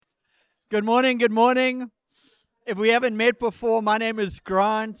Good morning, good morning. If we haven't met before, my name is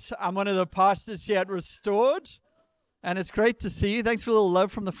Grant. I'm one of the pastors here at Restored, and it's great to see you. Thanks for a little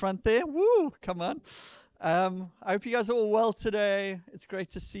love from the front there. Woo, come on. I hope you guys are all well today. It's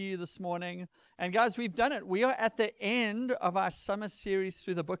great to see you this morning. And guys, we've done it. We are at the end of our summer series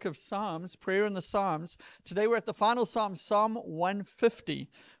through the book of Psalms, Prayer in the Psalms. Today we're at the final Psalm, Psalm 150.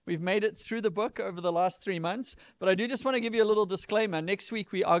 We've made it through the book over the last 3 months, but I do just want to give you a little disclaimer. Next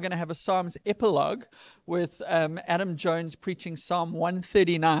week we are going to have a Psalms epilogue with Adam Jones preaching Psalm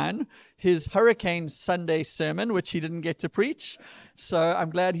 139, his Hurricane Sunday sermon, which he didn't get to preach. So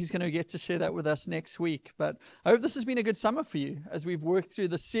I'm glad he's going to get to share that with us next week. But I hope this has been a good summer for you as we've worked through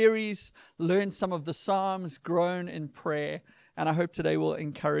the series, learned some of the Psalms, grown in prayer, and I hope today will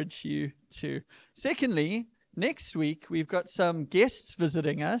encourage you too. Secondly, next week, we've got some guests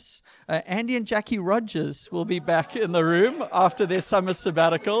visiting us. Andy and Jackie Rogers will be back in the room after their summer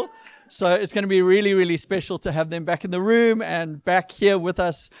sabbatical. So it's going to be really, really special to have them back in the room and back here with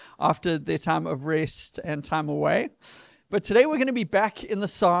us after their time of rest and time away. But today we're going to be back in the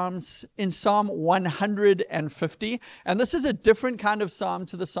Psalms, in Psalm 150. And this is a different kind of psalm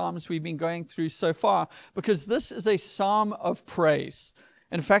to the psalms we've been going through so far, because this is a psalm of praise.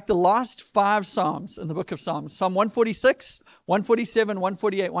 In fact, the last 5 psalms in the book of Psalms, Psalm 146, 147,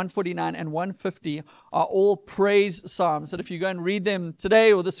 148, 149, and 150 are all praise psalms. And if you go and read them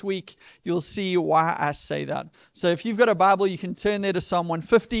today or this week, you'll see why I say that. So if you've got a Bible, you can turn there to Psalm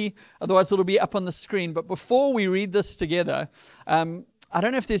 150. Otherwise, it'll be up on the screen. But before we read this together, I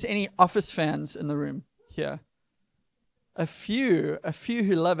don't know if there's any Office fans in the room here. A few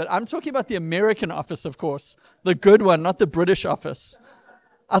who love it. I'm talking about the American Office, of course, the good one, not the British Office.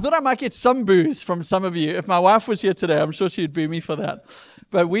 I thought I might get some boos from some of you. If my wife was here today, I'm sure she'd boo me for that.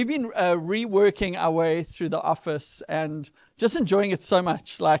 But we've been reworking our way through The Office and just enjoying it so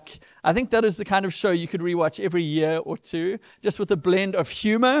much. Like, I think that is the kind of show you could rewatch every year or two, just with a blend of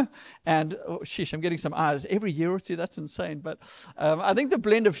humor and, I'm getting some eyes. Every year or two, that's insane. But I think the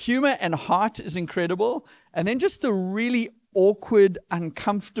blend of humor and heart is incredible. And then just the really awkward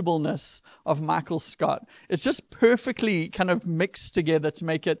uncomfortableness of Michael Scott. It's just perfectly kind of mixed together to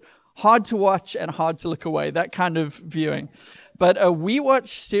make it hard to watch and hard to look away, that kind of viewing. But we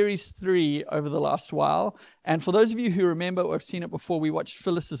watched series 3 over the last while. And for those of you who remember or have seen it before, we watched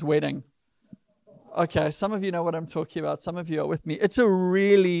Phyllis's Wedding. Okay, some of you know what I'm talking about. Some of you are with me. It's a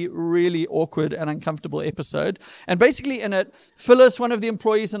really, really awkward and uncomfortable episode. And basically in it, Phyllis, one of the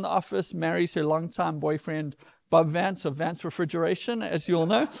employees in the office, marries her longtime boyfriend, Bob Vance of Vance Refrigeration, as you all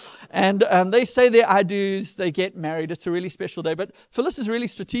know. And they say their I do's, they get married. It's a really special day. But Phyllis is really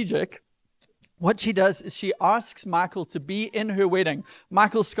strategic. What she does is she asks Michael to be in her wedding.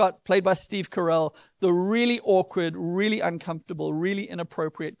 Michael Scott, played by Steve Carell, the really awkward, really uncomfortable, really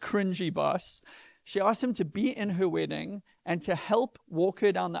inappropriate, cringy boss. She asks him to be in her wedding and to help walk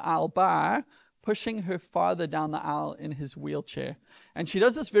her down the aisle by pushing her father down the aisle in his wheelchair. And she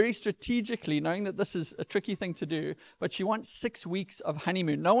does this very strategically, knowing that this is a tricky thing to do, but she wants 6 weeks of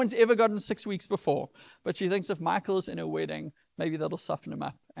honeymoon. No one's ever gotten 6 weeks before, but she thinks if Michael is in her wedding, maybe that'll soften him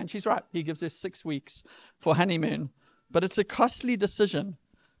up. And she's right. He gives her 6 weeks for honeymoon. But it's a costly decision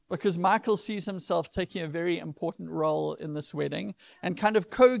because Michael sees himself taking a very important role in this wedding and kind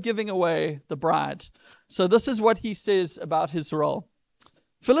of co-giving away the bride. So this is what he says about his role.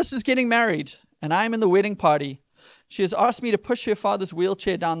 Phyllis is getting married, and I'm in the wedding party. She has asked me to push her father's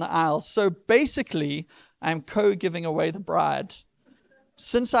wheelchair down the aisle. So basically, I'm co-giving away the bride.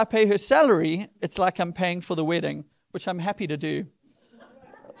 Since I pay her salary, it's like I'm paying for the wedding, which I'm happy to do.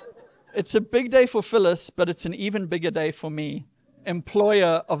 It's a big day for Phyllis, but it's an even bigger day for me,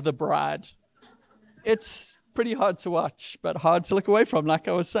 employer of the bride. It's pretty hard to watch, but hard to look away from, like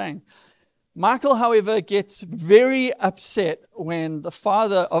I was saying. Michael, however, gets very upset when the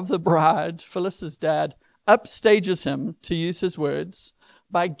father of the bride, Phyllis's dad, upstages him, to use his words,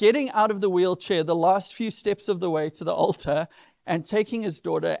 by getting out of the wheelchair the last few steps of the way to the altar and taking his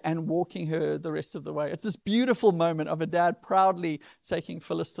daughter and walking her the rest of the way. It's this beautiful moment of a dad proudly taking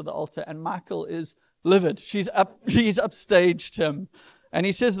Phyllis to the altar, and Michael is livid. He's upstaged him. And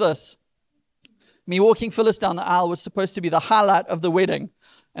he says this, "Me walking Phyllis down the aisle was supposed to be the highlight of the wedding.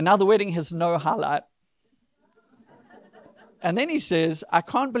 And now the wedding has no highlight." And then he says, "I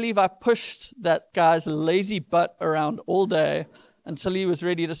can't believe I pushed that guy's lazy butt around all day until he was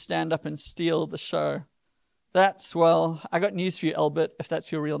ready to stand up and steal the show. I got news for you, Albert, if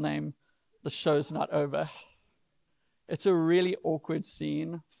that's your real name. The show's not over." It's a really awkward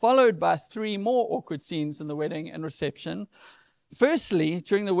scene, followed by 3 more awkward scenes in the wedding and reception. Firstly,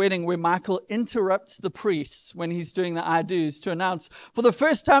 during the wedding, where Michael interrupts the priests when he's doing the I do's to announce, for the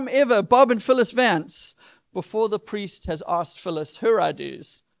first time ever, Bob and Phyllis Vance, before the priest has asked Phyllis her I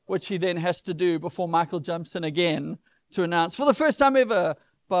do's, which he then has to do before Michael jumps in again to announce, for the first time ever,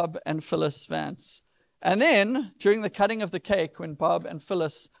 Bob and Phyllis Vance. And then, during the cutting of the cake, when Bob and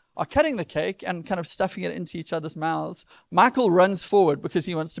Phyllis are cutting the cake and kind of stuffing it into each other's mouths, Michael runs forward because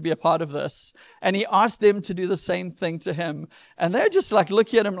he wants to be a part of this. And he asks them to do the same thing to him. And they're just like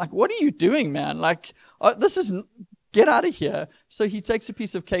looking at him like, what are you doing, man? Like, get out of here. So he takes a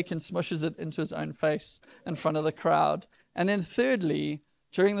piece of cake and smushes it into his own face in front of the crowd. And then thirdly,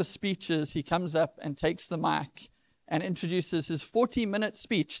 during the speeches, he comes up and takes the mic and introduces his 40-minute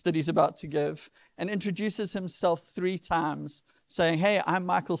speech that he's about to give and introduces himself 3 times, saying, hey, I'm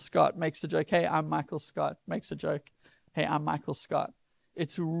Michael Scott, makes a joke. Hey, I'm Michael Scott, makes a joke. Hey, I'm Michael Scott.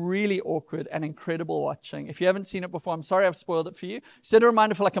 It's really awkward and incredible watching. If you haven't seen it before, I'm sorry I've spoiled it for you. Set a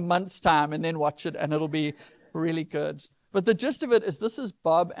reminder for like a month's time and then watch it, and it'll be really good. But the gist of it is this is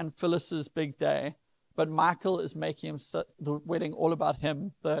Bob and Phyllis's big day, but Michael is making the wedding all about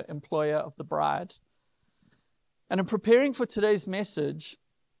him, the employer of the bride. And in preparing for today's message,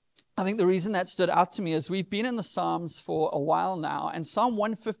 I think the reason that stood out to me is we've been in the Psalms for a while now, and Psalm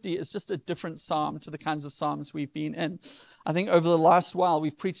 150 is just a different psalm to the kinds of psalms we've been in. I think over the last while,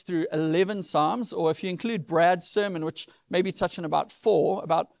 we've preached through 11 psalms, or if you include Brad's sermon, which maybe touching about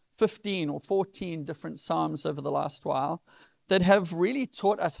 15 or 14 different psalms over the last while that have really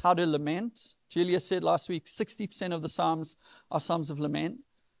taught us how to lament. Julia said last week, 60% of the psalms are psalms of lament.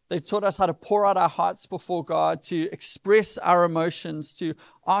 They've taught us how to pour out our hearts before God, to express our emotions, to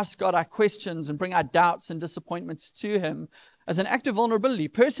ask God our questions and bring our doubts and disappointments to Him as an act of vulnerability,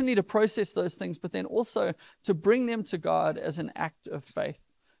 personally to process those things, but then also to bring them to God as an act of faith.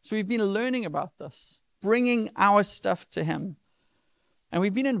 So we've been learning about this, bringing our stuff to Him. And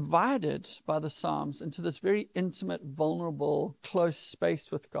we've been invited by the Psalms into this very intimate, vulnerable, close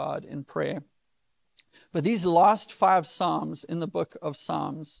space with God in prayer. But these last 5 Psalms in the book of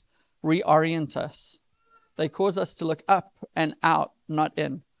Psalms reorient us. They cause us to look up and out, not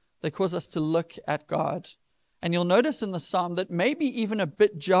in. They cause us to look at God. And you'll notice in the Psalm that maybe even a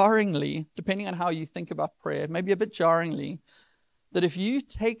bit jarringly, depending on how you think about prayer, maybe a bit jarringly, that if you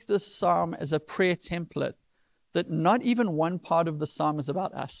take this Psalm as a prayer template, that not even one part of the Psalm is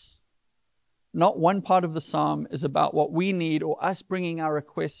about us. Not one part of the Psalm is about what we need or us bringing our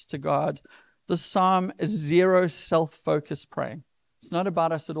requests to God. The Psalm is zero self-focused praying. It's not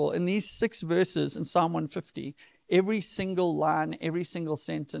about us at all. In these 6 verses in Psalm 150, every single line, every single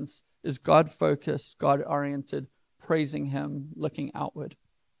sentence is God-focused, God-oriented, praising Him, looking outward.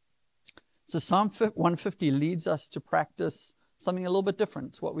 So Psalm 150 leads us to practice something a little bit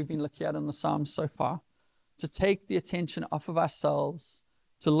different to what we've been looking at in the Psalms so far, to take the attention off of ourselves,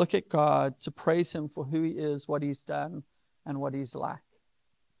 to look at God, to praise Him for who He is, what He's done, and what He's like.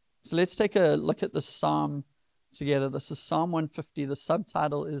 So let's take a look at this psalm together. This is Psalm 150. The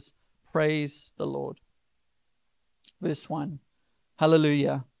subtitle is Praise the Lord. Verse 1.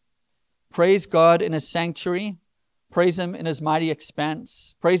 Hallelujah. Praise God in His sanctuary. Praise Him in His mighty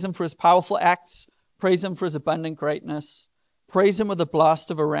expanse. Praise Him for His powerful acts. Praise Him for His abundant greatness. Praise Him with the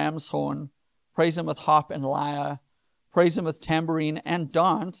blast of a ram's horn. Praise Him with harp and lyre. Praise Him with tambourine and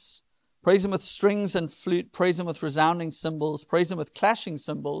dance. Praise Him with strings and flute. Praise Him with resounding cymbals. Praise Him with clashing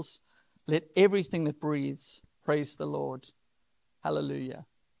cymbals. Let everything that breathes praise the Lord. Hallelujah.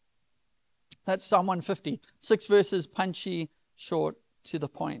 That's Psalm 150. 6 verses, punchy, short, to the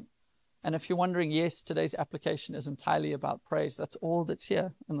point. And if you're wondering, yes, today's application is entirely about praise. That's all that's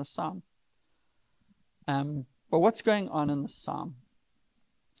here in the psalm. But what's going on in the psalm?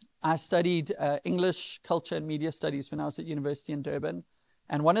 I studied English, culture, and media studies when I was at university in Durban.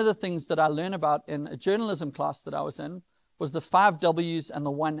 And one of the things that I learned about in a journalism class that I was in was the 5 W's and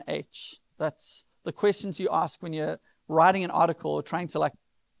the 1 H. That's the questions you ask when you're writing an article or trying to,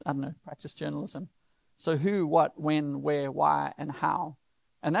 practice journalism. So who, what, when, where, why, and how.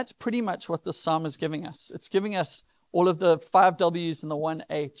 And that's pretty much what this psalm is giving us. It's giving us all of the 5 W's and the 1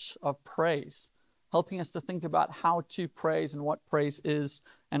 H of praise, helping us to think about how to praise and what praise is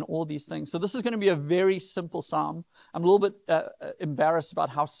and all these things. So this is going to be a very simple psalm. I'm a little bit embarrassed about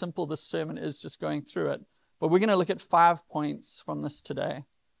how simple this sermon is just going through it. But we're going to look at 5 points from this today.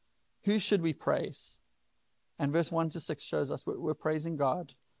 Who should we praise? And verse 1 to 6 shows us we're praising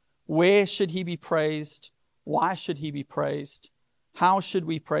God. Where should He be praised? Why should He be praised? How should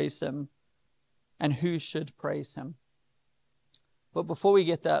we praise Him? And who should praise Him? But before we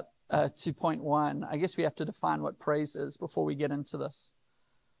get that to point 1, I guess we have to define what praise is before we get into this.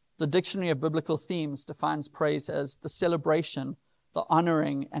 The Dictionary of Biblical Themes defines praise as the celebration, the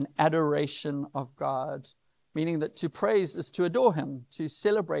honoring, and adoration of God, meaning that to praise is to adore him, to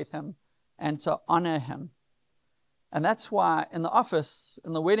celebrate him, and to honor him. And that's why in The Office,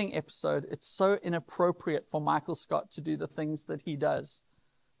 in the wedding episode, it's so inappropriate for Michael Scott to do the things that he does,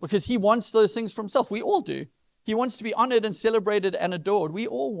 because he wants those things for himself. We all do. He wants to be honored and celebrated and adored. We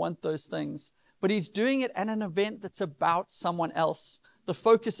all want those things. But he's doing it at an event that's about someone else. The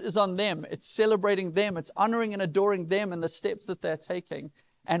focus is on them. It's celebrating them. It's honoring and adoring them and the steps that they're taking.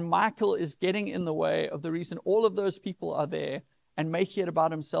 And Michael is getting in the way of the reason all of those people are there and making it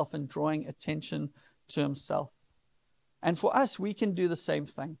about himself and drawing attention to himself. And for us, we can do the same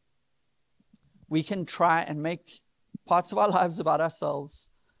thing. We can try and make parts of our lives about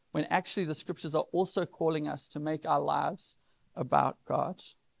ourselves when actually the scriptures are also calling us to make our lives about God.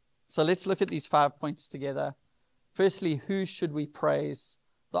 So let's look at these 5 points together. Firstly, who should we praise?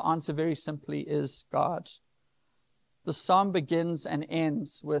 The answer very simply is God. The psalm begins and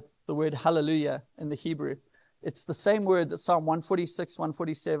ends with the word hallelujah in the Hebrew. It's the same word that Psalm 146,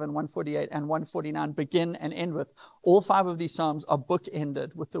 147, 148, and 149 begin and end with. All 5 of these psalms are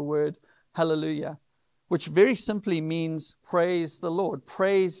bookended with the word hallelujah, which very simply means praise the Lord,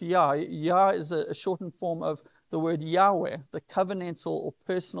 praise Yah. Yah is a shortened form of the word Yahweh, the covenantal or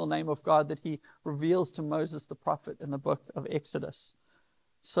personal name of God that he reveals to Moses the prophet in the book of Exodus.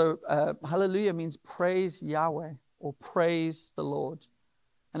 So hallelujah means praise Yahweh or praise the Lord.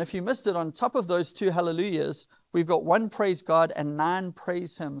 And if you missed it, on top of those 2 hallelujahs, we've got 1 praise God and 9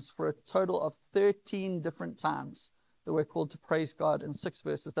 praise hymns for a total of 13 different times that we're called to praise God in 6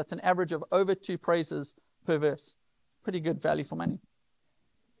 verses. That's an average of over 2 praises per verse. Pretty good value for money.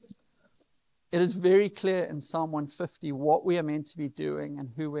 It is very clear in Psalm 150 what we are meant to be doing and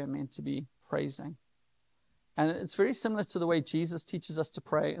who we're meant to be praising. And it's very similar to the way Jesus teaches us to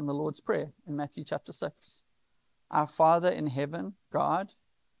pray in the Lord's Prayer in Matthew chapter 6. Our Father in heaven, God,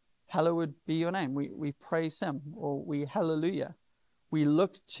 hallowed be your name. We praise him, or we hallelujah. We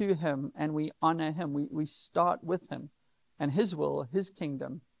look to him and we honor him. We start with him and his will, his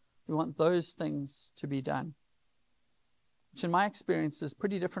kingdom. We want those things to be done, which in my experience is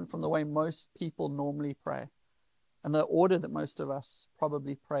pretty different from the way most people normally pray and the order that most of us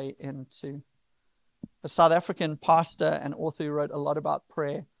probably pray into. A South African pastor and author who wrote a lot about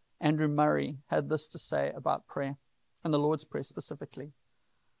prayer, Andrew Murray, had this to say about prayer, and the Lord's Prayer specifically.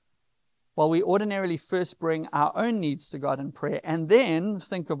 While we ordinarily first bring our own needs to God in prayer and then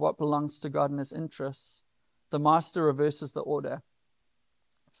think of what belongs to God and his interests, the Master reverses the order.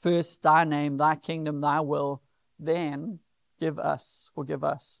 First, thy name, thy kingdom, thy will, then give us, forgive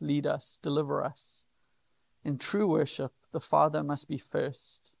us, lead us, deliver us. In true worship, the Father must be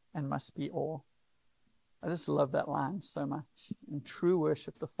first and must be all. I just love that line so much. In true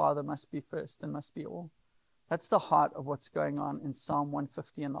worship, the Father must be first and must be all. That's the heart of what's going on in Psalm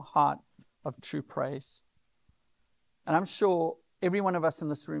 150 and the heart of true praise. And I'm sure every one of us in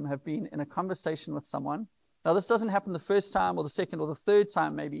this room have been in a conversation with someone. Now, this doesn't happen the first time or the second or the third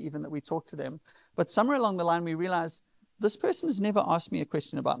time, maybe even, that we talk to them. But somewhere along the line, we realize this person has never asked me a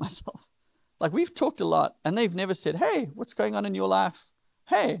question about myself. Like, we've talked a lot, and they've never said, hey, what's going on in your life?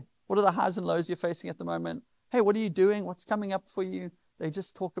 Hey, what are the highs and lows you're facing at the moment? Hey, what are you doing? What's coming up for you? They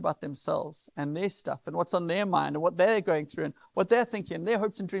just talk about themselves and their stuff and what's on their mind and what they're going through and what they're thinking, their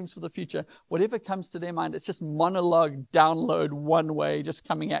hopes and dreams for the future. Whatever comes to their mind, it's just monologue, download one way, just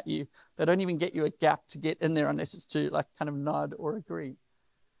coming at you. They don't even get you a gap to get in there unless it's to like kind of nod or agree.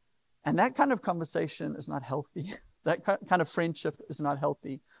 And that kind of conversation is not healthy. That kind of friendship is not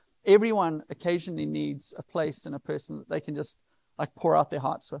healthy. Everyone occasionally needs a place and a person that they can just like pour out their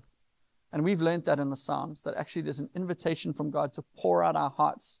hearts with. And we've learned that in the Psalms, that actually there's an invitation from God to pour out our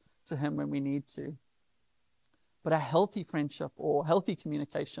hearts to him when we need to. But a healthy friendship or healthy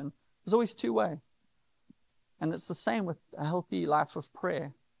communication is always two-way. And it's the same with a healthy life of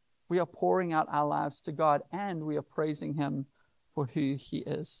prayer. We are pouring out our lives to God and we are praising him for who he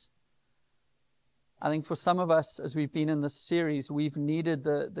is. I think for some of us, as we've been in this series, we've needed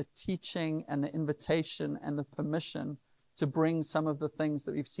the teaching and the invitation and the permission to bring some of the things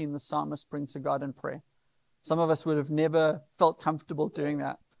that we've seen the psalmist bring to God in prayer. Some of us would have never felt comfortable doing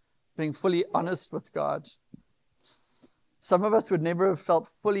that, being fully honest with God. Some of us would never have felt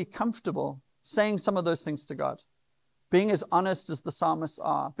fully comfortable saying some of those things to God, being as honest as the psalmists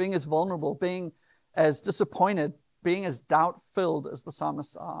are, being as vulnerable, being as disappointed, being as doubt-filled as the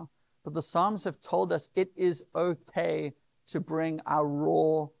psalmists are. But the Psalms have told us it is okay to bring our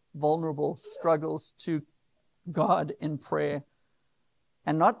raw, vulnerable struggles to God in prayer.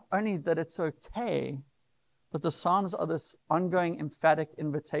 And not only that it's okay, But the Psalms are this ongoing, emphatic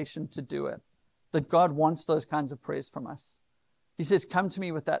invitation to do it. That God wants those kinds of prayers from us. He says, come to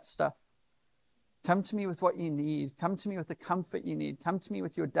me with that stuff. Come to me with what you need. Come to me with the comfort you need. Come to me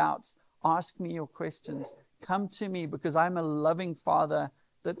with your doubts. Ask me your questions. Come to me because I'm a loving Father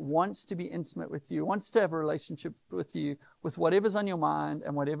that wants to be intimate with you, wants to have a relationship with you, with whatever's on your mind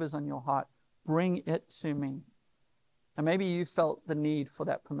and whatever's on your heart. Bring it to me. And maybe you felt the need for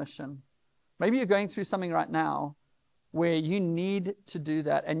that permission. Maybe you're going through something right now where you need to do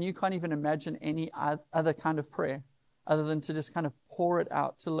that and you can't even imagine any other kind of prayer other than to just kind of pour it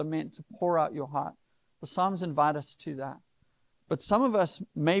out, to lament, to pour out your heart. The Psalms invite us to that. But some of us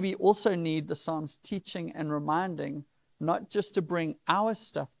maybe also need the Psalms teaching and reminding not just to bring our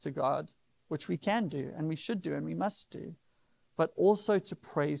stuff to God, which we can do and we should do and we must do, but also to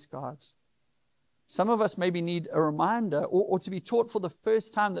praise God. Some of us maybe need a reminder or to be taught for the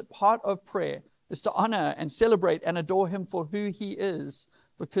first time that part of prayer is to honor and celebrate and adore Him for who He is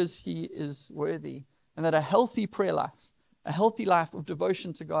because He is worthy. And that a healthy prayer life, a healthy life of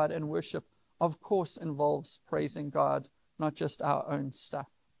devotion to God and worship, of course, involves praising God, not just our own stuff.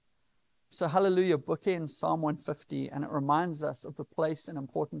 So Hallelujah bookends Psalm 150, and it reminds us of the place and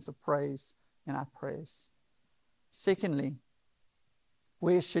importance of praise in our prayers. Secondly,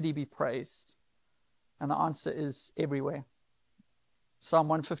 where should He be praised? And the answer is everywhere. Psalm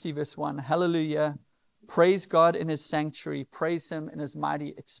 150 verse 1, Hallelujah, praise God in His sanctuary, praise Him in His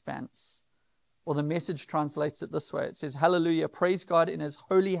mighty expanse. Or the Message translates it this way. It says, Hallelujah, praise God in His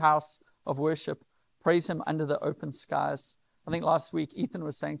holy house of worship, praise Him under the open skies. I think last week Ethan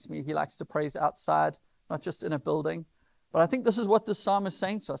was saying to me he likes to praise outside, not just in a building. But I think this is what this psalm is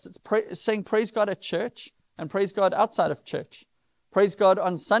saying to us. It's saying praise God at church and praise God outside of church. Praise God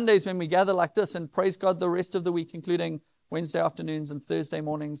on Sundays when we gather like this, and praise God the rest of the week, including Wednesday afternoons and Thursday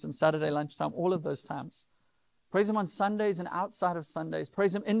mornings and Saturday lunchtime, all of those times. Praise Him on Sundays and outside of Sundays.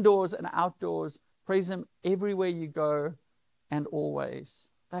 Praise Him indoors and outdoors. Praise Him everywhere you go and always.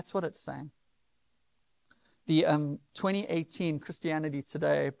 That's what it's saying. The 2018 Christianity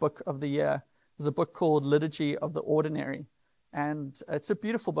Today book of the year is a book called Liturgy of the Ordinary. And it's a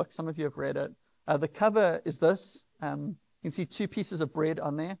beautiful book. Some of you have read it. The cover is this. You can see two pieces of bread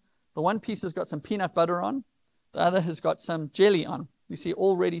on there. The one piece has got some peanut butter on. The other has got some jelly on. You see,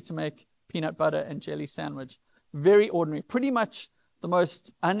 all ready to make peanut butter and jelly sandwich. Very ordinary. Pretty much the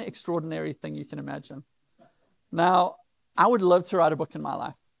most unextraordinary thing you can imagine. Now, I would love to write a book in my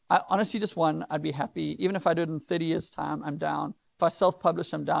life. I honestly just one, I'd be happy. Even if I do it in 30 years' time, I'm down. If I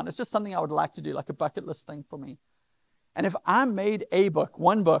self-publish, I'm down. It's just something I would like to do, like a bucket list thing for me. And if I made a book,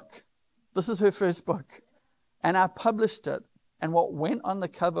 one book, this is her first book, and I published it, and what went on the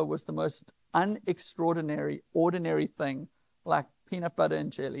cover was the most unextraordinary, ordinary thing, like peanut butter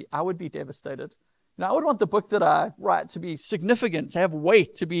and jelly, I would be devastated. Now, I would want the book that I write to be significant, to have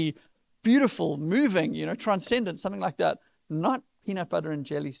weight, to be beautiful, moving, transcendent, something like that. Not peanut butter and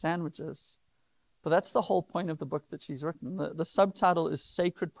jelly sandwiches. But that's the whole point of the book that she's written. The subtitle is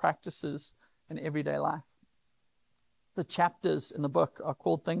Sacred Practices in Everyday Life. The chapters in the book are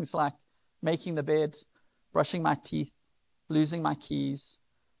called things like making the bed, brushing my teeth, losing my keys,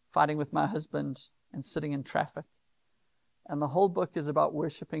 fighting with my husband, and sitting in traffic. And the whole book is about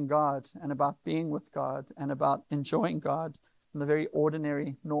worshiping God and about being with God and about enjoying God in the very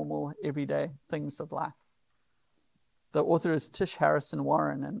ordinary, normal, everyday things of life. The author is Tish Harrison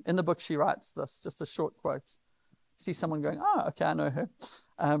Warren, and in the book she writes this, just a short quote. See someone going, oh, okay, I know her.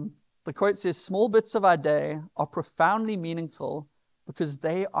 The quote says, small bits of our day are profoundly meaningful because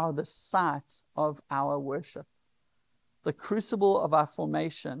they are the site of our worship. The crucible of our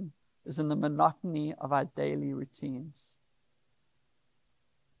formation is in the monotony of our daily routines.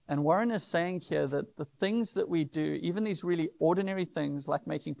 And Warren is saying here that the things that we do, even these really ordinary things like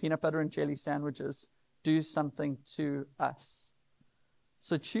making peanut butter and jelly sandwiches, do something to us.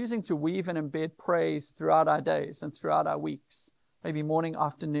 So choosing to weave and embed praise throughout our days and throughout our weeks, maybe morning,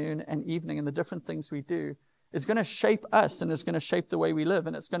 afternoon, and evening, and the different things we do, is going to shape us and is going to shape the way we live.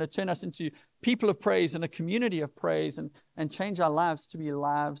 And it's going to turn us into people of praise and a community of praise and change our lives to be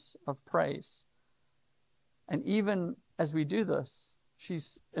lives of praise. And even as we do this,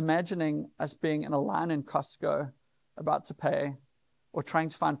 she's imagining us being in a line in Costco about to pay, or trying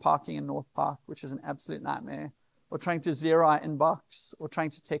to find parking in North Park, which is an absolute nightmare, or trying to zero our inbox, or trying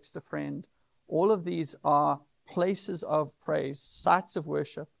to text a friend. All of these are places of praise, sites of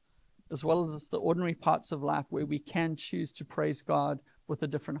worship, as well as the ordinary parts of life where we can choose to praise God with a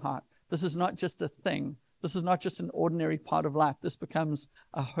different heart. This is not just a thing. This is not just an ordinary part of life. This becomes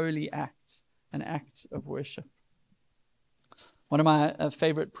a holy act, an act of worship. One of my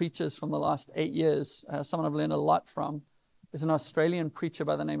favorite preachers from the last 8 years, someone I've learned a lot from, is an Australian preacher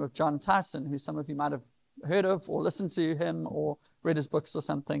by the name of John Tyson, who some of you might have heard of or listened to him or read his books or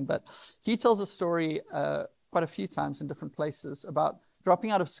something. But he tells a story quite a few times in different places about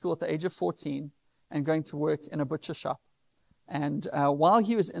dropping out of school at the age of 14 and going to work in a butcher shop. And while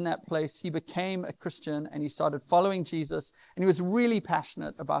he was in that place, he became a Christian and he started following Jesus. And he was really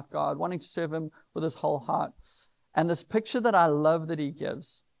passionate about God, wanting to serve him with his whole heart. And this picture that I love that he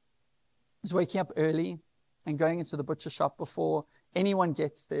gives is waking up early and going into the butcher shop before anyone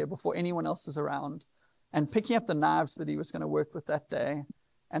gets there, before anyone else is around, and picking up the knives that he was going to work with that day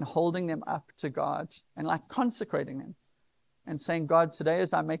and holding them up to God and like consecrating them and saying, God, today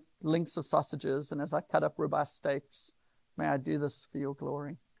as I make links of sausages and as I cut up ribeye steaks, may I do this for your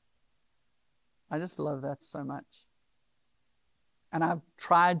glory. I just love that so much. And I've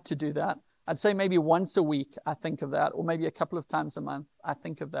tried to do that. I'd say maybe once a week I think of that, or maybe a couple of times a month I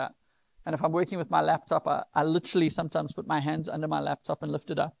think of that. And if I'm working with my laptop, I literally sometimes put my hands under my laptop and lift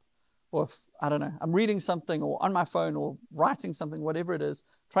it up. Or if, I don't know, I'm reading something or on my phone or writing something, whatever it is,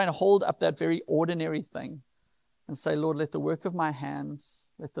 trying to hold up that very ordinary thing and say, Lord, let the work of my hands,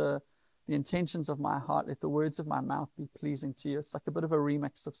 let the intentions of my heart, let the words of my mouth be pleasing to you. It's like a bit of a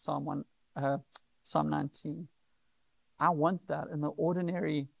remix of Psalm 19. I want that in the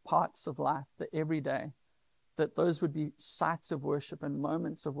ordinary parts of life, the everyday, that those would be sites of worship and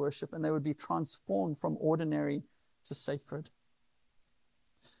moments of worship, and they would be transformed from ordinary to sacred.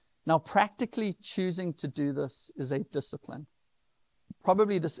 Now, practically choosing to do this is a discipline.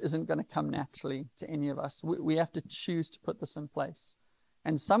 Probably this isn't going to come naturally to any of us. We have to choose to put this in place.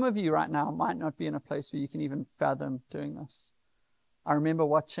 And some of you right now might not be in a place where you can even fathom doing this. I remember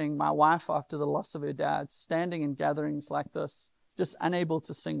watching my wife after the loss of her dad, standing in gatherings like this, just unable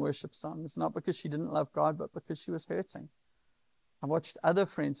to sing worship songs, not because she didn't love God, but because she was hurting. I watched other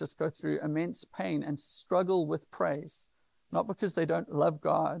friends just go through immense pain and struggle with praise, not because they don't love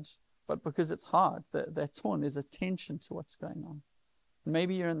God, but because it's hard. They're torn. There's a tension to what's going on. And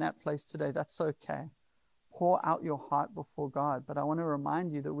maybe you're in that place today. That's okay. Pour out your heart before God. But I want to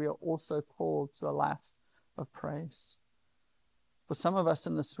remind you that we are also called to a life of praise. For some of us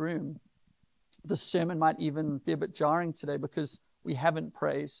in this room, this sermon might even be a bit jarring today because we haven't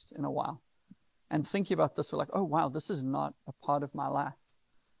praised in a while. And thinking about this, we're like, oh, wow, this is not a part of my life.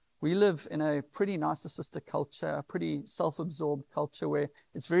 We live in a pretty narcissistic culture, a pretty self-absorbed culture where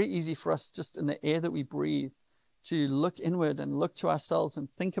it's very easy for us just in the air that we breathe to look inward and look to ourselves and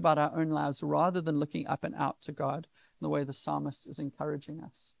think about our own lives rather than looking up and out to God in the way the psalmist is encouraging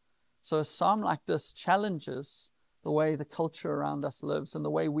us. So a psalm like this challenges the way the culture around us lives and the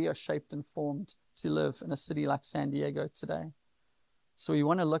way we are shaped and formed to live in a city like San Diego today. So we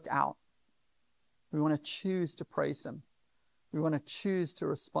want to look out. We want to choose to praise him. We want to choose to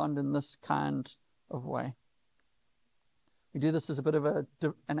respond in this kind of way. We do this as a bit of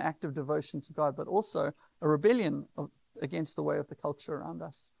an act of devotion to God, but also a rebellion against the way of the culture around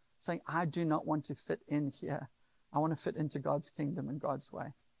us, saying, I do not want to fit in here. I want to fit into God's kingdom and God's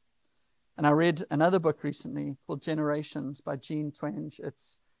way. And I read another book recently called Generations by Jean Twenge.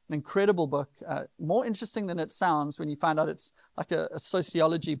 It's an incredible book, more interesting than it sounds when you find out it's like a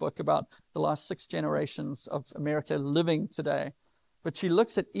sociology book about the last 6 generations of America living today. But she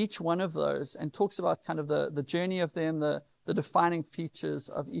looks at each one of those and talks about kind of the journey of them, the defining features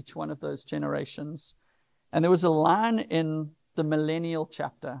of each one of those generations. And there was a line in the millennial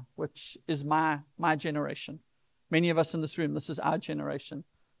chapter, which is my generation. Many of us in this room, this is our generation.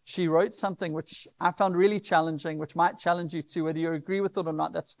 She wrote something which I found really challenging, which might challenge you too. Whether you agree with it or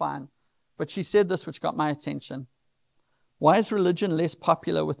not, that's fine. But she said this, which got my attention. Why is religion less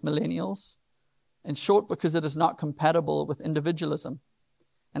popular with millennials? In short, because it is not compatible with individualism.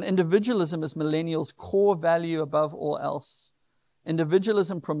 And individualism is millennials' core value above all else.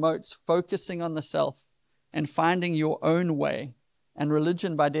 Individualism promotes focusing on the self and finding your own way. And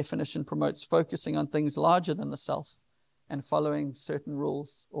religion, by definition, promotes focusing on things larger than the self and following certain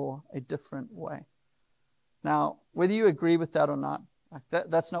rules or a different way. Now, whether you agree with that or not,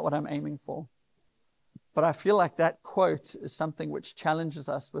 that's not what I'm aiming for. But I feel like that quote is something which challenges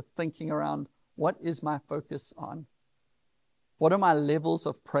us with thinking around, what is my focus on? What are my levels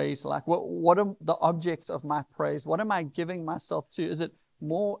of praise like? What are the objects of my praise? What am I giving myself to? Is it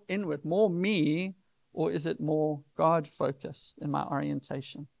more inward, more me, or is it more God-focused in my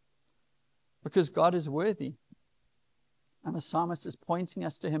orientation? Because God is worthy. And the psalmist is pointing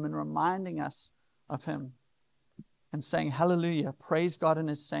us to him and reminding us of him and saying, hallelujah, praise God in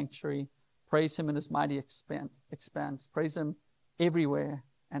his sanctuary, praise him in his mighty expanse, praise him everywhere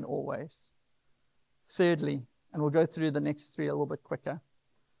and always. Thirdly, And we'll go through the next three a little bit quicker.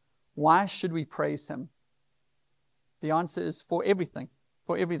 Why should we praise him? The answer is for everything.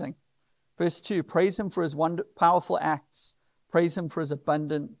 For everything. Verse 2, praise him for his powerful acts. Praise him for his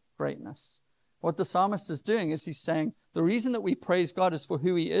abundant greatness. What the psalmist is doing is he's saying the reason that we praise God is for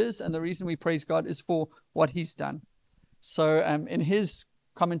who he is, and the reason we praise God is for what he's done. So in his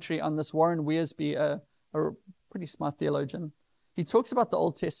commentary on this, Warren Wiersbe, a pretty smart theologian, he talks about the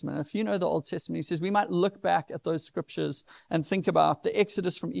Old Testament. If you know the Old Testament, he says we might look back at those scriptures and think about the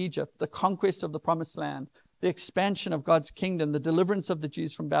exodus from Egypt, the conquest of the promised land, the expansion of God's kingdom, the deliverance of the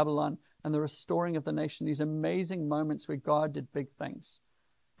Jews from Babylon, and the restoring of the nation, these amazing moments where God did big things.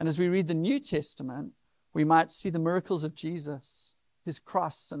 And as we read the New Testament, we might see the miracles of Jesus, his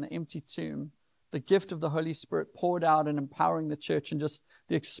cross and the empty tomb, the gift of the Holy Spirit poured out and empowering the church, and just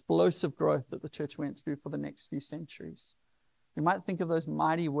the explosive growth that the church went through for the next few centuries. We might think of those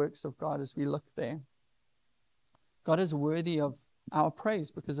mighty works of God as we look there. God is worthy of our praise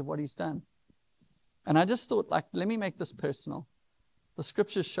because of what he's done. And I just thought, let me make this personal. The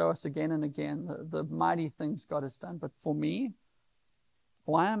scriptures show us again and again the mighty things God has done. But for me,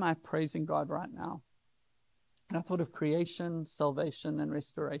 why am I praising God right now? And I thought of creation, salvation, and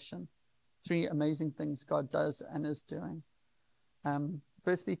restoration. Three amazing things God does and is doing.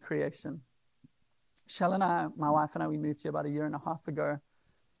 Firstly, creation. Shell and I, my wife and I, we moved here about 1.5 years ago.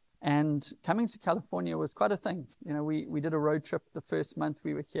 And coming to California was quite a thing. You know, we did a road trip the first month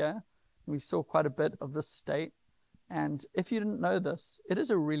we were here. We saw quite a bit of this state. And if you didn't know this, it is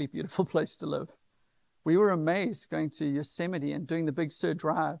a really beautiful place to live. We were amazed going to Yosemite and doing the Big Sur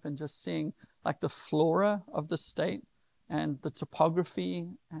Drive and just seeing the flora of the state and the topography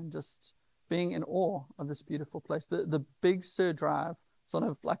and just being in awe of this beautiful place. The Big Sur Drive, sort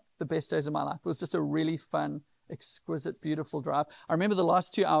of the best days of my life. It was just a really fun, exquisite, beautiful drive. I remember the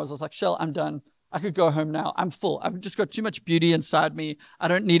last 2 hours, I was like, Shell, I'm done. I could go home now. I'm full. I've just got too much beauty inside me. I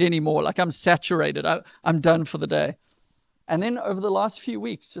don't need any more. I'm saturated. I'm done for the day. And then over the last few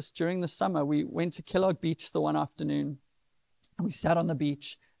weeks, just during the summer, we went to Kellogg Beach the one afternoon. And we sat on the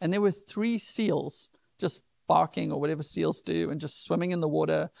beach. And there were 3 seals just barking, or whatever seals do, and just swimming in the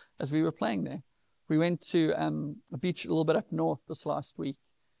water as we were playing there. We went to a beach a little bit up north this last week.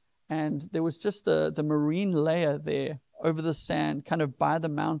 And there was just the marine layer there over the sand, kind of by the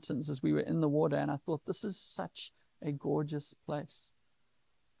mountains as we were in the water. And I thought, this is such a gorgeous place.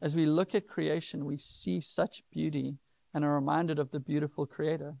 As we look at creation, we see such beauty and are reminded of the beautiful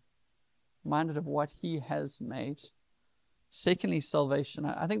Creator, reminded of what he has made. Secondly, salvation.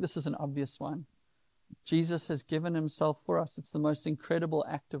 I think this is an obvious one. Jesus has given himself for us. It's the most incredible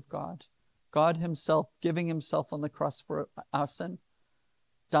act of God. God himself giving himself on the cross for our sin,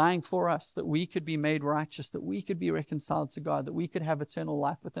 dying for us that we could be made righteous, that we could be reconciled to God, that we could have eternal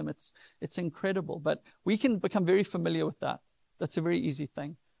life with him. It's incredible, but we can become very familiar with that. That's a very easy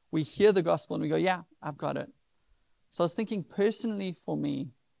thing. We hear the gospel and we go, yeah, I've got it. So I was thinking personally for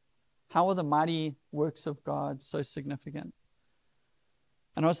me, how are the mighty works of God so significant?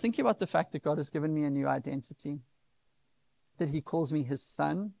 And I was thinking about the fact that God has given me a new identity, that he calls me his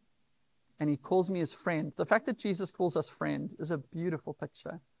son, and he calls me his friend. The fact that Jesus calls us friend is a beautiful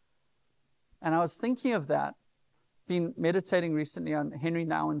picture. And I was thinking of that, been meditating recently on Henry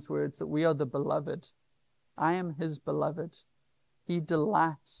Nouwen's words that we are the beloved. I am his beloved. He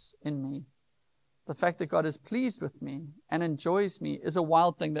delights in me. The fact that God is pleased with me and enjoys me is a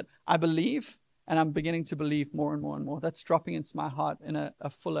wild thing that I believe, and I'm beginning to believe more and more and more. That's dropping into my heart in a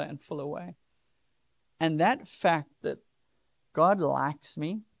fuller and fuller way. And that fact that God likes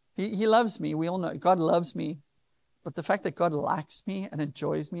me, He loves me. We all know God loves me. But the fact that God likes me and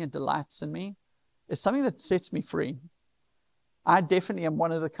enjoys me and delights in me is something that sets me free. I definitely am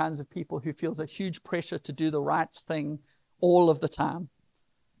one of the kinds of people who feels a huge pressure to do the right thing all of the time.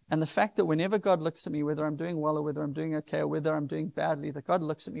 And the fact that whenever God looks at me, whether I'm doing well or whether I'm doing okay or whether I'm doing badly, that God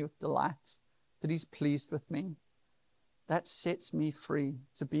looks at me with delight, that he's pleased with me, that sets me free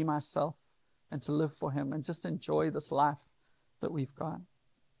to be myself and to live for him and just enjoy this life that we've got.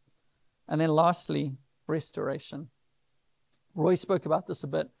 And then lastly, restoration. Roy spoke about this a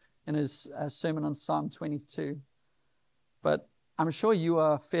bit in his sermon on Psalm 22. But I'm sure you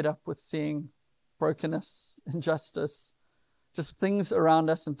are fed up with seeing brokenness, injustice, just things around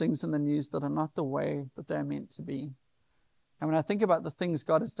us and things in the news that are not the way that they're meant to be. And when I think about the things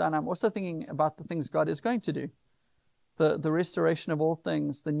God has done, I'm also thinking about the things God is going to do. The restoration of all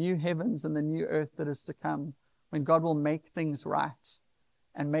things, the new heavens and the new earth that is to come, when God will make things right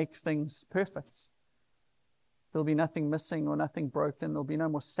and make things perfect. There'll be nothing missing or nothing broken. There'll be no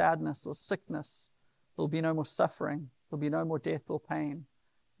more sadness or sickness. There'll be no more suffering. There'll be no more death or pain.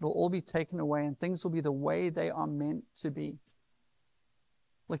 It'll all be taken away and things will be the way they are meant to be.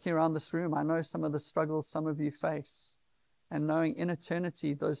 Looking around this room, I know some of the struggles some of you face, and knowing in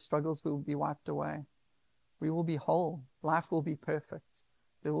eternity those struggles will be wiped away. We will be whole. Life will be perfect.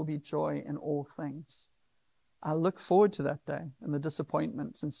 There will be joy in all things. I look forward to that day and the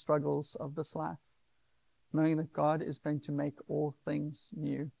disappointments and struggles of this life, knowing that God is going to make all things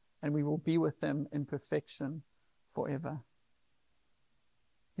new and we will be with Him in perfection forever.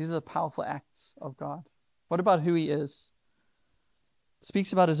 These are the powerful acts of God. What about who He is? It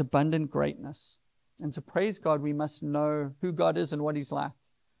speaks about His abundant greatness. And to praise God, we must know who God is and what He's like.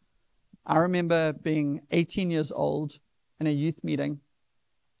 I remember being 18 years old in a youth meeting,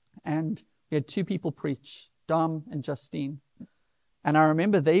 and we had two people preach, Dom and Justine. And I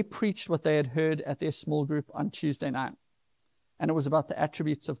remember they preached what they had heard at their small group on Tuesday night. And it was about the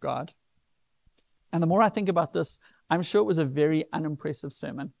attributes of God. And the more I think about this, I'm sure it was a very unimpressive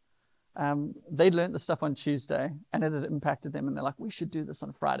sermon. They'd learned the stuff on Tuesday, and it had impacted them. And they're like, we should do this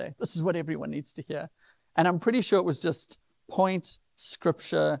on Friday. This is what everyone needs to hear. And I'm pretty sure it was just point,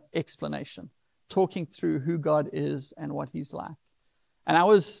 scripture, explanation, talking through who God is and what He's like. And I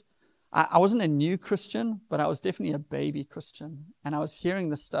wasn't a new Christian, but I was definitely a baby Christian. And I was hearing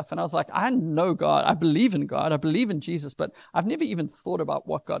this stuff, and I was like, I know God. I believe in God. I believe in Jesus, but I've never even thought about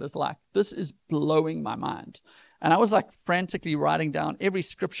what God is like. This is blowing my mind. And I was like frantically writing down every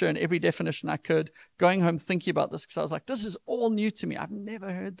scripture and every definition I could, going home thinking about this because I was like, this is all new to me. I've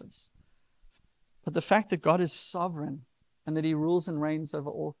never heard this. But the fact that God is sovereign and that He rules and reigns over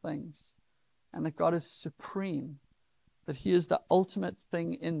all things, and that God is supreme, that He is the ultimate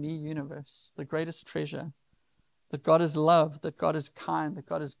thing in the universe, the greatest treasure, that God is love, that God is kind, that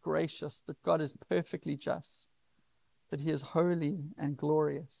God is gracious, that God is perfectly just, that He is holy and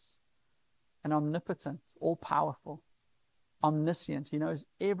glorious and omnipotent, all-powerful, omniscient. He knows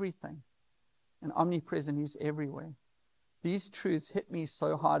everything, and omnipresent. He's everywhere. These truths hit me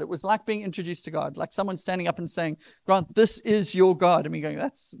so hard. It was like being introduced to God, like someone standing up and saying, Grant, this is your God. And me going,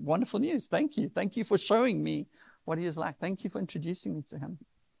 that's wonderful news. Thank you. Thank you for showing me what He is like. Thank you for introducing me to Him.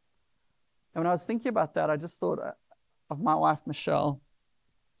 And when I was thinking about that, I just thought of my wife, Michelle.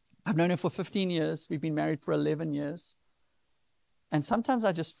 I've known her for 15 years. We've been married for 11 years. And sometimes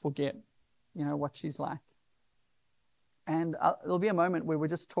I just forget, what she's like. And there'll be a moment where we're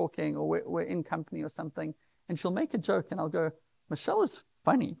just talking or we're in company or something, and she'll make a joke and I'll go, Michelle is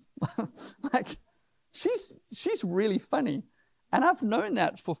funny. Like, she's really funny. And I've known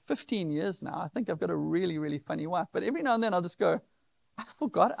that for 15 years now. I think I've got a really, really funny wife. But every now and then I'll just go, I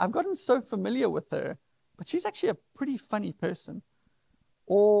forgot. I've gotten so familiar with her, but she's actually a pretty funny person.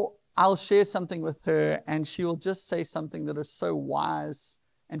 Or I'll share something with her and she will just say something that is so wise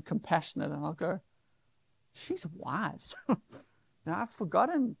and compassionate. And I'll go, she's wise. I've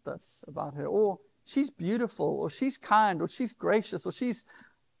forgotten this about her. Or she's beautiful, or she's kind, or she's gracious, or she's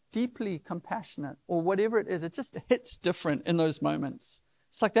deeply compassionate, or whatever it is. It just hits different in those moments.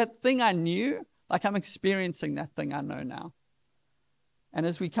 It's like that thing I knew, like I'm experiencing that thing I know now. And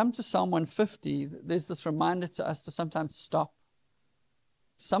as we come to Psalm 150, there's this reminder to us to sometimes stop.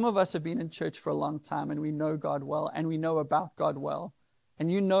 Some of us have been in church for a long time, and we know God well, and we know about God well.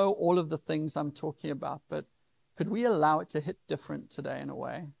 And you know all of the things I'm talking about, but could we allow it to hit different today in a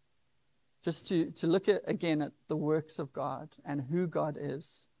way? Just to look again at the works of God and who God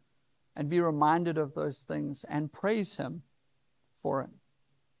is, and be reminded of those things and praise Him for it.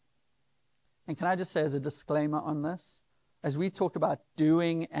 And can I just say as a disclaimer on this, as we talk about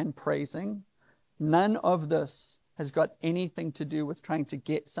doing and praising, none of this has got anything to do with trying to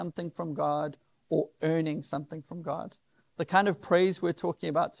get something from God or earning something from God. The kind of praise we're talking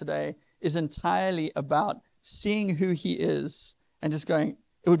about today is entirely about seeing who He is and just going,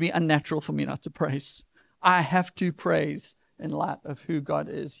 it would be unnatural for me not to praise. I have to praise in light of who God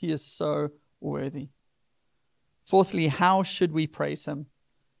is. He is so worthy. Fourthly, how should we praise Him?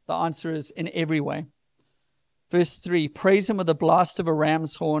 The answer is in every way. Verse 3, praise Him with the blast of a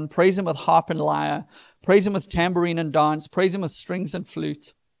ram's horn, praise Him with harp and lyre, praise Him with tambourine and dance, praise Him with strings and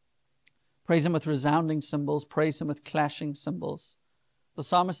flute, praise Him with resounding cymbals, praise Him with clashing cymbals. The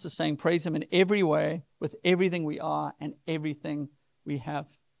psalmist is saying, praise Him in every way, with everything we are and everything we have.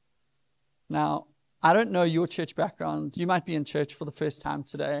 Now, I don't know your church background. You might be in church for the first time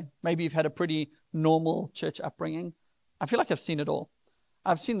today. Maybe you've had a pretty normal church upbringing. I feel like I've seen it all.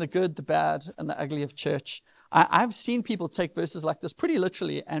 I've seen the good, the bad, and the ugly of church. I've seen people take verses like this pretty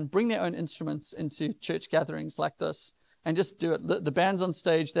literally and bring their own instruments into church gatherings like this and just do it. The band's on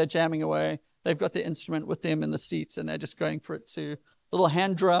stage, they're jamming away. They've got their instrument with them in the seats and they're just going for it too. Little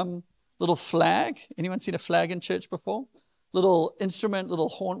hand drum, little flag. Anyone seen a flag in church before? little instrument, little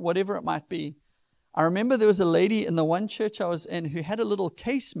horn, whatever it might be. I remember there was a lady in the one church I was in who had a little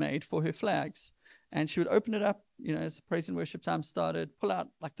case made for her flags. And she would open it up, as the praise and worship time started, pull out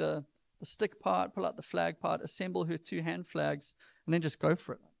like the stick part, pull out the flag part, assemble her 2 hand flags, and then just go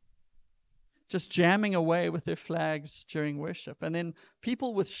for it. Just jamming away with their flags during worship. And then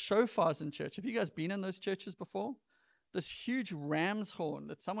people with shofars in church. Have you guys been in those churches before? This huge ram's horn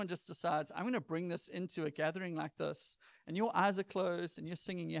that someone just decides, I'm going to bring this into a gathering like this. And your eyes are closed and you're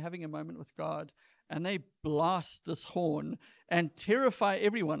singing, you're having a moment with God. And they blast this horn and terrify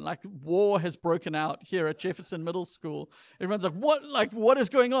everyone. Like war has broken out here at Jefferson Middle School. Everyone's like, what? Like, what is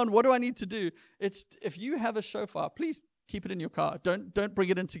going on? What do I need to do? If you have a shofar, please keep it in your car. Don't bring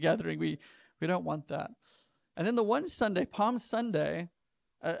it into gathering. We don't want that. And then the one Sunday, Palm Sunday,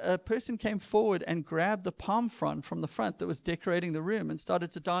 a person came forward and grabbed the palm frond from the front that was decorating the room and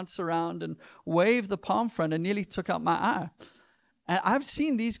started to dance around and wave the palm frond and nearly took out my eye. And I've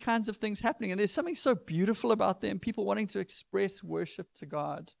seen these kinds of things happening, and there's something so beautiful about them, people wanting to express worship to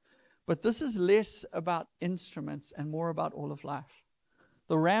God. But this is less about instruments and more about all of life.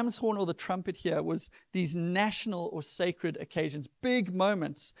 The ram's horn or the trumpet here was these national or sacred occasions, big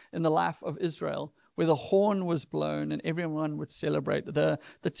moments in the life of Israel where the horn was blown and everyone would celebrate. The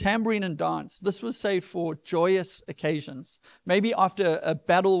tambourine and dance, this was saved for joyous occasions. Maybe after a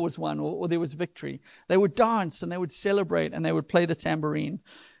battle was won or there was victory. They would dance and they would celebrate and they would play the tambourine.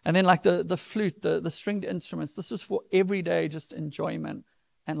 And then like the flute, the stringed instruments, this was for everyday just enjoyment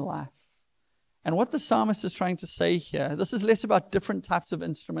and life. And what the psalmist is trying to say here, this is less about different types of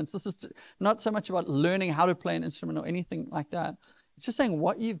instruments. This is not so much about learning how to play an instrument or anything like that. It's just saying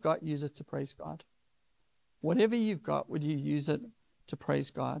what you've got, use it to praise God. Whatever you've got, would you use it to praise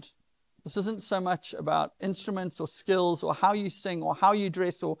God? This isn't so much about instruments or skills or how you sing or how you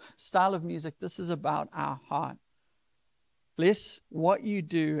dress or style of music. This is about our heart. Less what you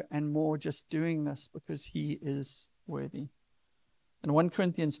do and more just doing this because He is worthy. In 1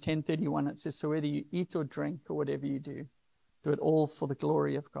 Corinthians 10:31, it says, so whether you eat or drink or whatever you do it all for the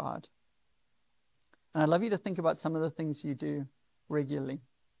glory of God. And I'd love you to think about some of the things you do regularly.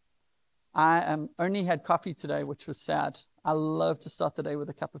 I only had coffee today, which was sad. I love to start the day with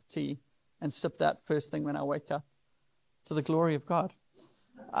a cup of tea and sip that first thing when I wake up to the glory of God.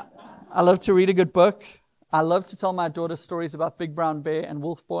 I love to read a good book. I love to tell my daughter stories about Big Brown Bear and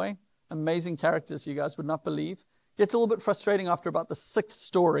Wolf Boy. Amazing characters you guys would not believe. Gets a little bit frustrating after about the 6th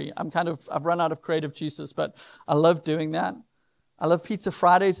story. I've run out of creative juices, but I love doing that. I love pizza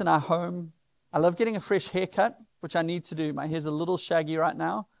Fridays in our home. I love getting a fresh haircut, which I need to do. My hair's a little shaggy right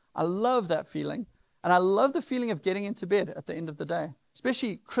now. I love that feeling. And I love the feeling of getting into bed at the end of the day,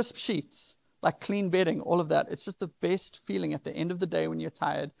 especially crisp sheets, like clean bedding, all of that. It's just the best feeling at the end of the day when you're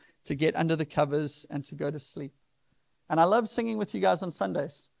tired to get under the covers and to go to sleep. And I love singing with you guys on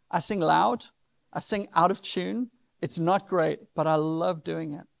Sundays. I sing loud. I sing out of tune. It's not great, but I love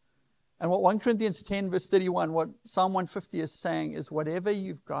doing it. And what 1 Corinthians 10 verse 31, what Psalm 150 is saying is whatever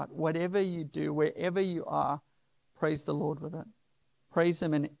you've got, whatever you do, wherever you are, praise the Lord with it. Praise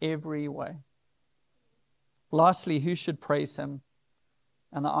Him in every way. Lastly, who should praise Him?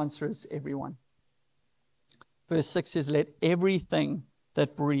 And the answer is everyone. Verse 6 says, let everything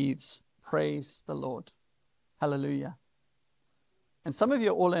that breathes praise the Lord. Hallelujah. And some of you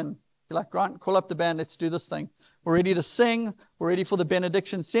are all in. You're like, Grant, call up the band. Let's do this thing. We're ready to sing. We're ready for the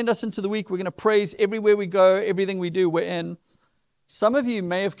benediction. Send us into the week. We're going to praise everywhere we go. Everything we do, we're in. Some of you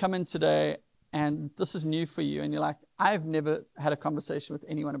may have come in today and this is new for you. And you're like, I've never had a conversation with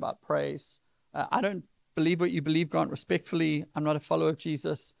anyone about praise. I don't believe what you believe, Grant, respectfully. I'm not a follower of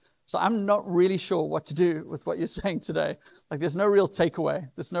Jesus. So I'm not really sure what to do with what you're saying today. Like there's no real takeaway.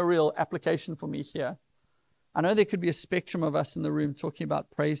 There's no real application for me here. I know there could be a spectrum of us in the room talking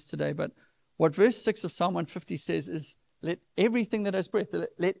about praise today, but what verse 6 of Psalm 150 says is, let everything that has breath,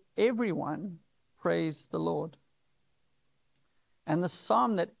 let everyone praise the Lord. And the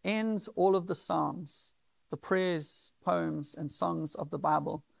psalm that ends all of the psalms, the prayers, poems, and songs of the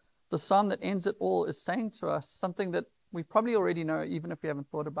Bible, the psalm that ends it all is saying to us something that we probably already know, even if we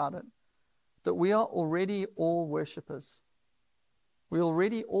haven't thought about it, that we are already all worshipers. We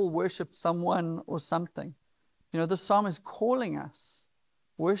already all worship someone or something. You know, the psalm is calling us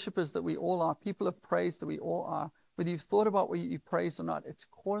worshipers that we all are, people of praise that we all are. Whether you've thought about what you praise or not, it's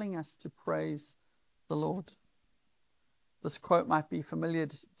calling us to praise the Lord. This quote might be familiar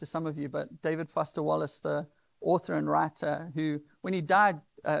to some of you, but David Foster Wallace, the author and writer, who, when he died,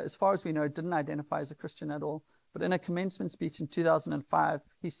 as far as we know, didn't identify as a Christian at all. But in a commencement speech in 2005,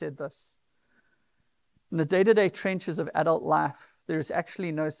 he said this: in the day-to-day trenches of adult life, there is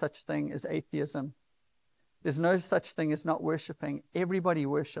actually no such thing as atheism. There's no such thing as not worshiping. Everybody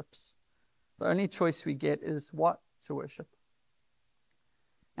worships. The only choice we get is what to worship.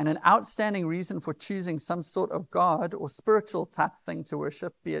 And an outstanding reason for choosing some sort of God or spiritual type thing to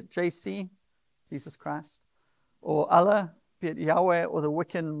worship, be it JC, Jesus Christ, or Allah, be it Yahweh, or the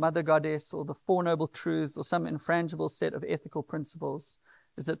Wiccan Mother Goddess, or the Four Noble Truths, or some infrangible set of ethical principles,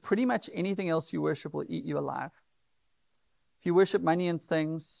 is that pretty much anything else you worship will eat you alive. If you worship money and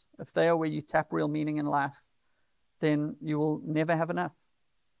things, if they are where you tap real meaning in life, then you will never have enough,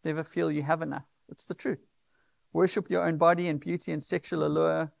 never feel you have enough. It's the truth. Worship your own body and beauty and sexual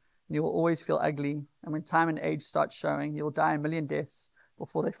allure, and you will always feel ugly. And when time and age start showing, you'll die a million deaths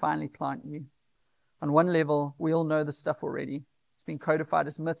before they finally plant you. On one level, we all know this stuff already. It's been codified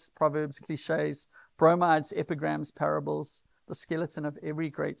as myths, proverbs, cliches, bromides, epigrams, parables, the skeleton of every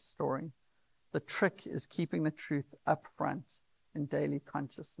great story. The trick is keeping the truth up front in daily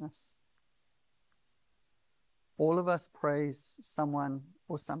consciousness. All of us praise someone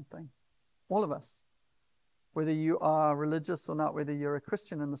or something. All of us. Whether you are religious or not, whether you're a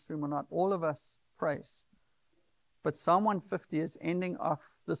Christian in this room or not, all of us praise. But Psalm 150 is ending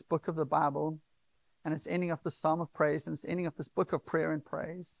off this book of the Bible, and it's ending off the Psalm of Praise, and it's ending off this book of prayer and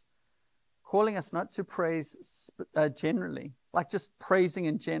praise, calling us not to praise generally, like just praising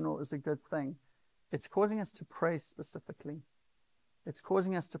in general is a good thing. It's causing us to praise specifically. It's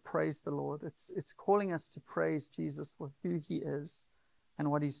causing us to praise the Lord. It's calling us to praise Jesus for who he is and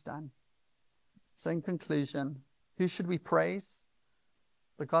what he's done. So in conclusion, who should we praise?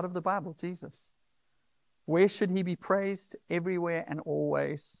 The God of the Bible, Jesus. Where should he be praised? Everywhere and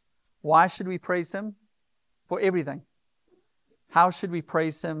always. Why should we praise him? For everything. How should we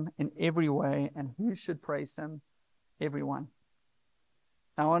praise him? In every way. And who should praise him? Everyone.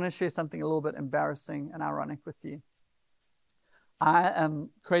 Now I want to share something a little bit embarrassing and ironic with you. I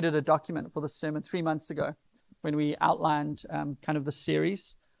created a document for the sermon 3 months ago when we outlined kind of the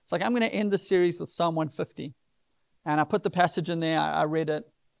series. It's like, I'm going to end the series with Psalm 150. And I put the passage in there, I read it.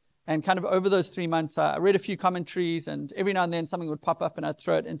 And kind of over those 3 months, I read a few commentaries, and every now and then something would pop up and I'd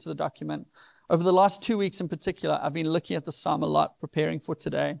throw it into the document. Over the last 2 weeks in particular, I've been looking at the Psalm a lot, preparing for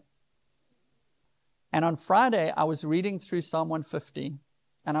today. And on Friday, I was reading through Psalm 150,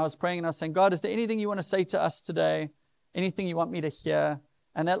 and I was praying and I was saying, God, is there anything you want to say to us today? Anything you want me to hear?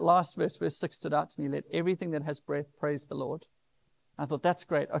 And that last verse, verse 6, stood out to me. Let everything that has breath praise the Lord. I thought, that's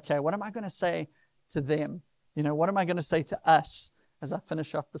great. Okay, what am I going to say to them? What am I going to say to us as I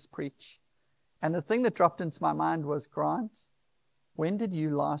finish off this preach? And the thing that dropped into my mind was, Grant, when did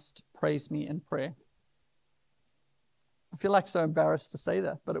you last praise me in prayer? I feel like so embarrassed to say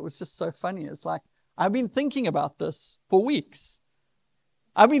that, but it was just so funny. It's like, I've been thinking about this for weeks.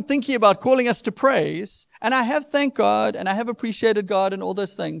 I've been thinking about calling us to praise, and I have thanked God, and I have appreciated God and all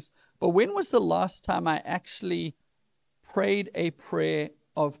those things. But when was the last time I actually prayed a prayer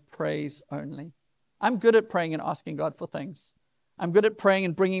of praise only? I'm good at praying and asking God for things. I'm good at praying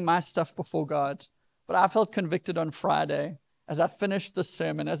and bringing my stuff before God. But I felt convicted on Friday as I finished the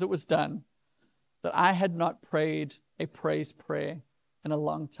sermon, as it was done, that I had not prayed a praise prayer in a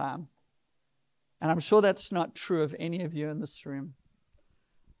long time. And I'm sure that's not true of any of you in this room.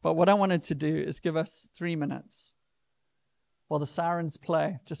 But what I wanted to do is give us 3 minutes while the sirens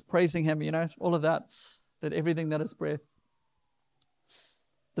play, just praising him, all of that everything that is breath.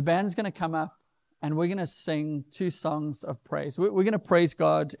 The band's going to come up and we're going to sing 2 songs of praise. We're going to praise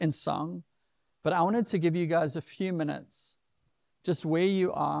God in song, but I wanted to give you guys a few minutes, just where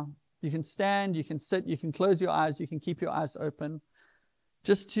you are. You can stand, you can sit, you can close your eyes, you can keep your eyes open.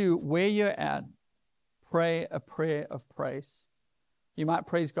 Just to where you're at, pray a prayer of praise. You might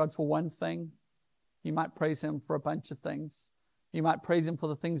praise God for one thing. You might praise him for a bunch of things. You might praise him for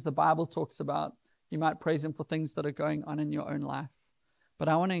the things the Bible talks about. You might praise him for things that are going on in your own life. But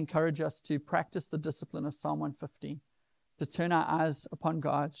I want to encourage us to practice the discipline of Psalm 150, to turn our eyes upon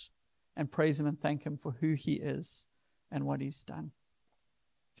God and praise him and thank him for who he is and what he's done.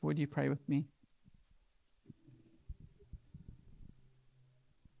 So would you pray with me?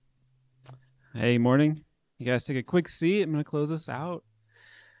 Hey, morning. You guys take a quick seat. I'm going to close this out.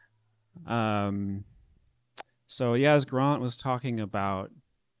 As Grant was talking about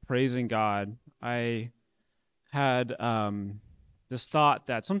praising God, I had this thought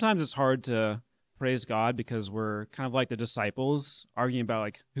that sometimes it's hard to praise God because we're kind of like the disciples arguing about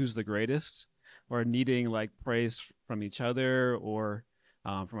like who's the greatest, or needing like praise from each other or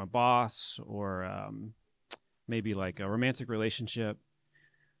from a boss, or maybe like a romantic relationship.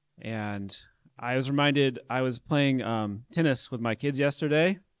 And I was reminded, I was playing tennis with my kids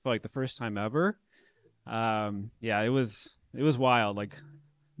yesterday for like the first time ever. It was wild. Like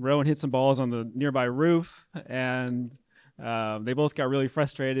Rowan hit some balls on the nearby roof, and they both got really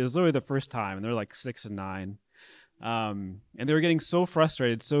frustrated. It was literally the first time, and they're like 6 and 9. And they were getting so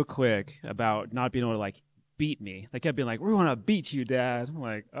frustrated so quick about not being able to like beat me. They kept being like, "We want to beat you, Dad." I'm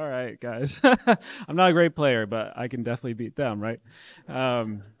like, "All right, guys." I'm not a great player, but I can definitely beat them, right?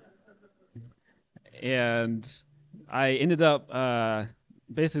 And I ended up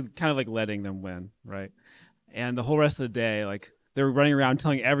basically kind of like letting them win, right? And the whole rest of the day, like they were running around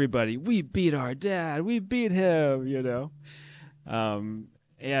telling everybody, "We beat our dad. We beat him," you know.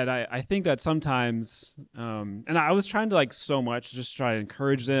 And I think that sometimes, and I was trying to like so much just try to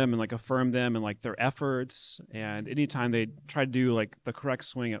encourage them and like affirm them and like their efforts. And anytime they try to do like the correct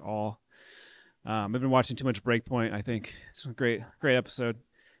swing at all, I've been watching too much Breakpoint. I think it's a great episode.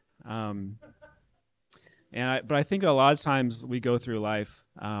 But I think a lot of times we go through life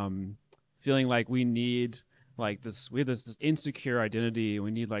feeling like we need like this. We have this insecure identity. We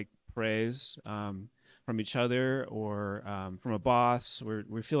need like praise. From each other or from a boss,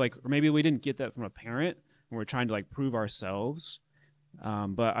 we feel like, or maybe we didn't get that from a parent and we're trying to like prove ourselves.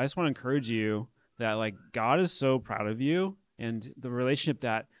 But I just want to encourage you that like God is so proud of you, and the relationship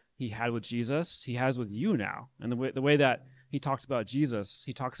that he had with Jesus, he has with you now. And the way that he talked about Jesus,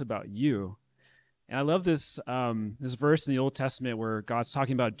 he talks about you. And I love this this verse in the Old Testament where God's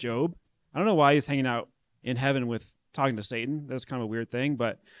talking about Job. I don't know why he's hanging out in heaven with talking to Satan. That's kind of a weird thing,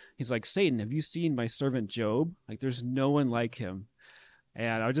 but he's like, "Satan, have you seen my servant Job? Like, there's no one like him."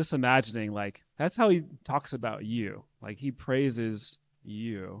 And I was just imagining, like, that's how he talks about you. Like, he praises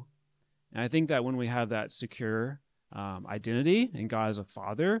you. And I think that when we have that secure identity in God as a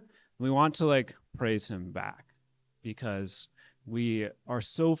father, we want to, like, praise him back because we are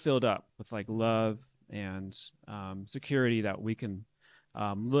so filled up with, like, love and security that we can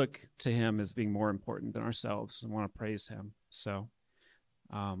look to him as being more important than ourselves and want to praise him. So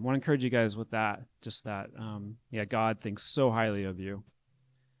I want to encourage you guys with that, just that, God thinks so highly of you.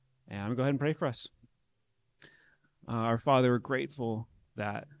 And I'm going to go ahead and pray for us. Our Father, we're grateful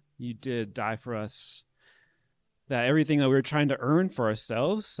that you did die for us, that everything that we were trying to earn for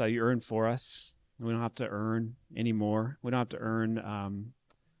ourselves, that you earned for us. We don't have to earn anymore. We don't have to earn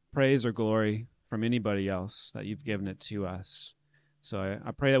praise or glory from anybody else, that you've given it to us. So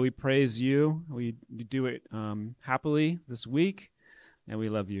I pray that we praise you. We do it happily this week, and we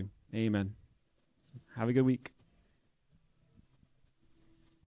love you. Amen. Have a good week.